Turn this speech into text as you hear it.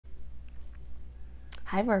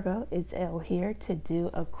Hi Virgo, it's Elle here to do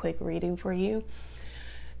a quick reading for you.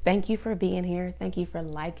 Thank you for being here. Thank you for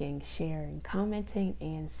liking, sharing, commenting,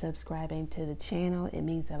 and subscribing to the channel. It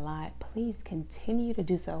means a lot. Please continue to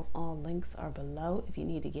do so. All links are below if you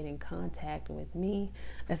need to get in contact with me.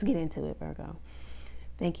 Let's get into it, Virgo.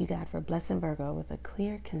 Thank you, God, for blessing Virgo with a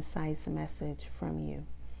clear, concise message from you.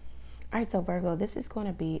 All right, so Virgo, this is going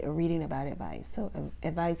to be a reading about advice. So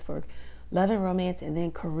advice for love and romance, and then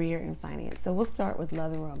career and finance. So we'll start with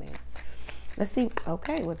love and romance. Let's see,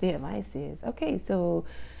 okay, what the advice is. Okay, so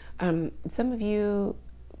some of you,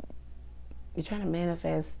 you're trying to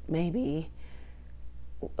manifest maybe,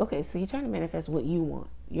 okay, so you're trying to manifest what you want,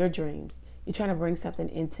 your dreams. You're trying to bring something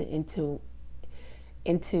into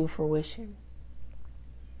fruition.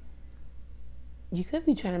 You could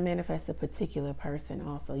be trying to manifest a particular person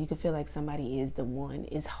also. You could feel like somebody is the one.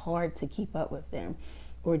 It's hard to keep up with them,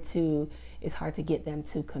 or it's hard to get them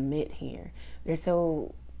to commit here. They're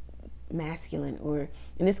so masculine,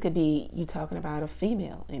 and this could be you talking about a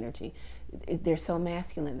female energy. They're so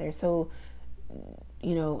masculine. They're so,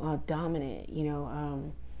 dominant,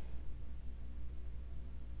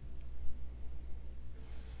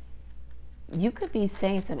 you could be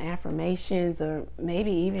saying some affirmations, or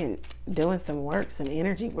maybe even doing some work, some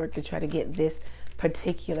energy work to try to get this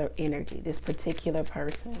particular energy, this particular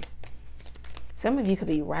person. Some of you could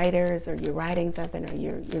be writers, or you're writing something, or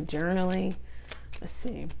you're journaling. Let's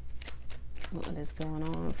see what is going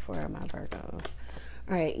on for my Virgo.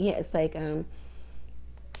 All right, yeah, it's like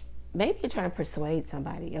maybe you're trying to persuade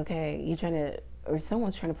somebody, okay? You're trying to, or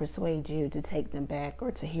someone's trying to persuade you to take them back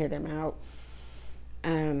or to hear them out.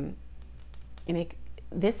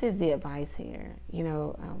 This is the advice here,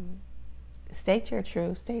 state your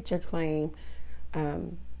truth, state your claim. You're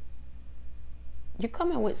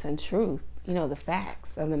coming with some truth, the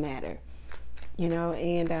facts of the matter,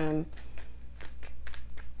 and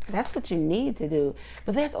that's what you need to do.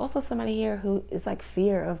 But there's also somebody here who is like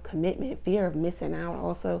fear of commitment, fear of missing out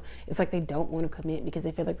also. It's like they don't want to commit because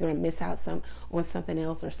they feel like they're going to miss out on something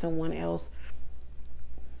else or someone else,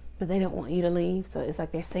 but they don't want you to leave. So it's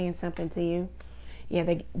like they're saying something to you. Yeah,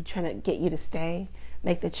 they're trying to get you to stay,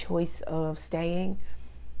 make the choice of staying.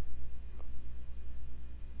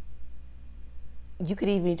 You could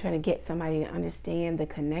even be trying to get somebody to understand the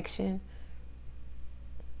connection.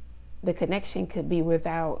 The connection could be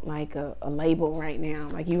without like a label right now.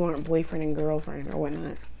 Like you aren't boyfriend and girlfriend or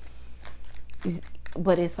whatnot.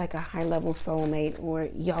 But it's like a high level soulmate, or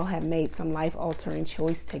y'all have made some life altering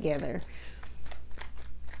choice together.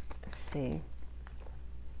 Let's see.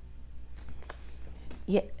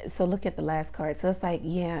 Yeah, so look at the last card. So it's like,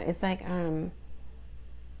 yeah, it's like,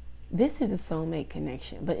 this is a soulmate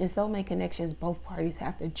connection, but in soulmate connections, both parties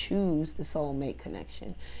have to choose the soulmate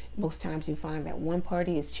connection. Most times you find that one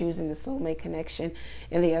party is choosing the soulmate connection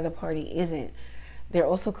and the other party isn't. There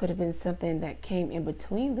also could have been something that came in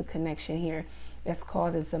between the connection here that's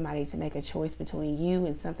causing somebody to make a choice between you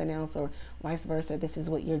and something else, or vice versa. This is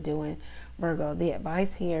what you're doing, Virgo. The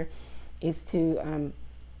advice here is to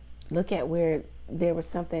look at where there was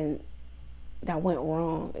something that went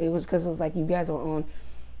wrong. It was because it was like you guys were on,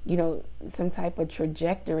 some type of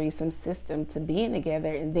trajectory, some system to being together,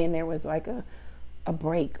 and then there was like a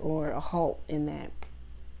break or a halt in that.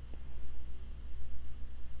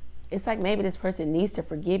 It's like maybe this person needs to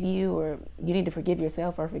forgive you, or you need to forgive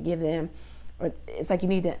yourself or forgive them, or it's like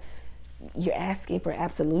you're asking for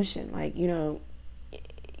absolution. Like, you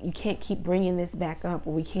can't keep bringing this back up,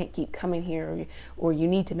 or we can't keep coming here, or you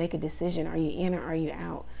need to make a decision. Are you in or are you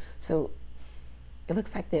out? So it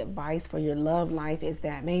looks like the advice for your love life is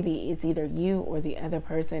that maybe it's either you or the other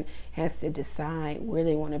person has to decide where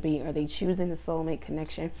they want to be. Are they choosing the soulmate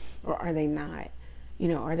connection, or are they not?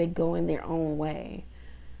 Are they going their own way?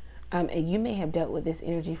 And you may have dealt with this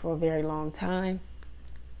energy for a very long time.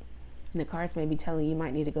 And the cards may be telling you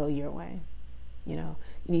might need to go your way. You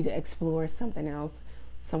need to explore something else,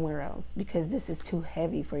 somewhere else, because this is too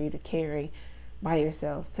heavy for you to carry by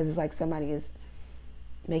yourself, because it's like somebody is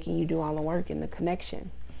making you do all the work in the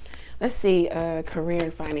connection. Let's see, career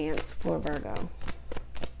and finance for Virgo.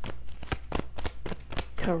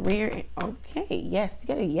 Career, okay, yes, you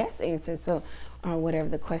got a yes answer. So whatever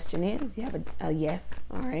the question is, you have a yes.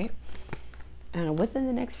 All right. Within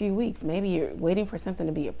the next few weeks, maybe you're waiting for something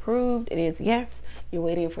to be approved. It is yes. You're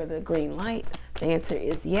waiting for the green light. The answer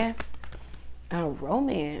is yes.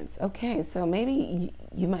 Romance. Okay, so maybe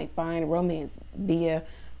you might find romance via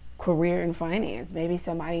career and finance. Maybe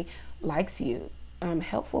somebody likes you.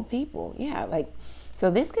 Helpful people. Yeah, like,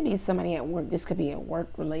 so this could be somebody at work. This could be a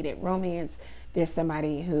work-related romance. There's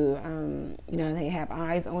somebody who, they have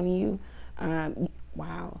eyes on you.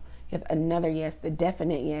 Wow. You have another yes, the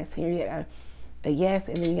definite yes. Here you got a yes,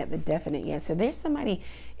 and then you got the definite yes. So there's somebody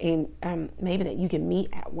in maybe that you can meet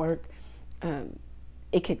at work.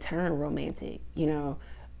 It could turn romantic, you know.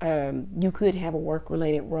 You could have a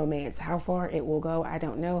work-related romance. How far it will go, I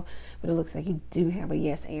don't know, but it looks like you do have a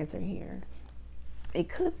yes answer here. It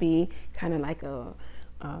could be kind of like a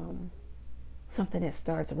something that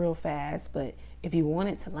starts real fast, but if you want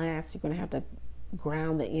it to last, you're going to have to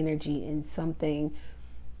ground the energy in something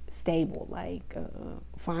stable, like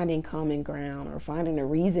finding common ground or finding a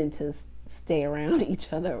reason to stay around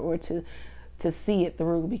each other, or to see it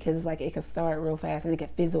through, because it's like it can start real fast and it can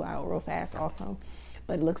fizzle out real fast also.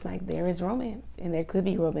 But it looks like there is romance, and there could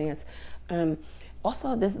be romance.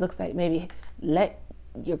 Also, this looks like maybe let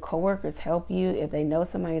your coworkers help you if they know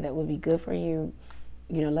somebody that would be good for you.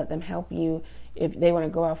 You know, let them help you if they want to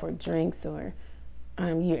go out for drinks, or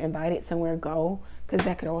you're invited somewhere, go, because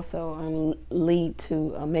that could also lead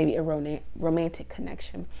to maybe a romantic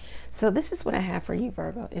connection. So this is what I have for you,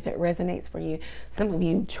 Virgo, if it resonates for you. Some of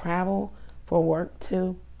you travel for work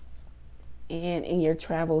too, and in your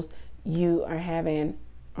travels you are having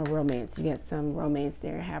a romance. You got some romance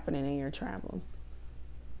there happening in your travels.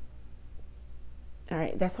 All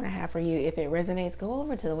right, that's what I have for you. If it resonates, go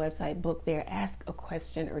over to the website, book there, ask a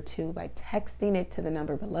question or two by texting it to the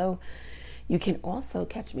number below. You can also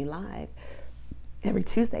catch me live every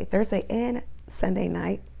Tuesday, Thursday, and Sunday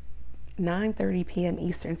night, 9:30 p.m.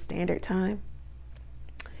 Eastern Standard Time.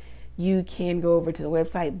 You can go over to the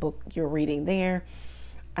website, book your reading there.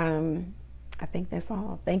 I think that's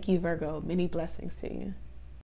all. Thank you, Virgo. Many blessings to you.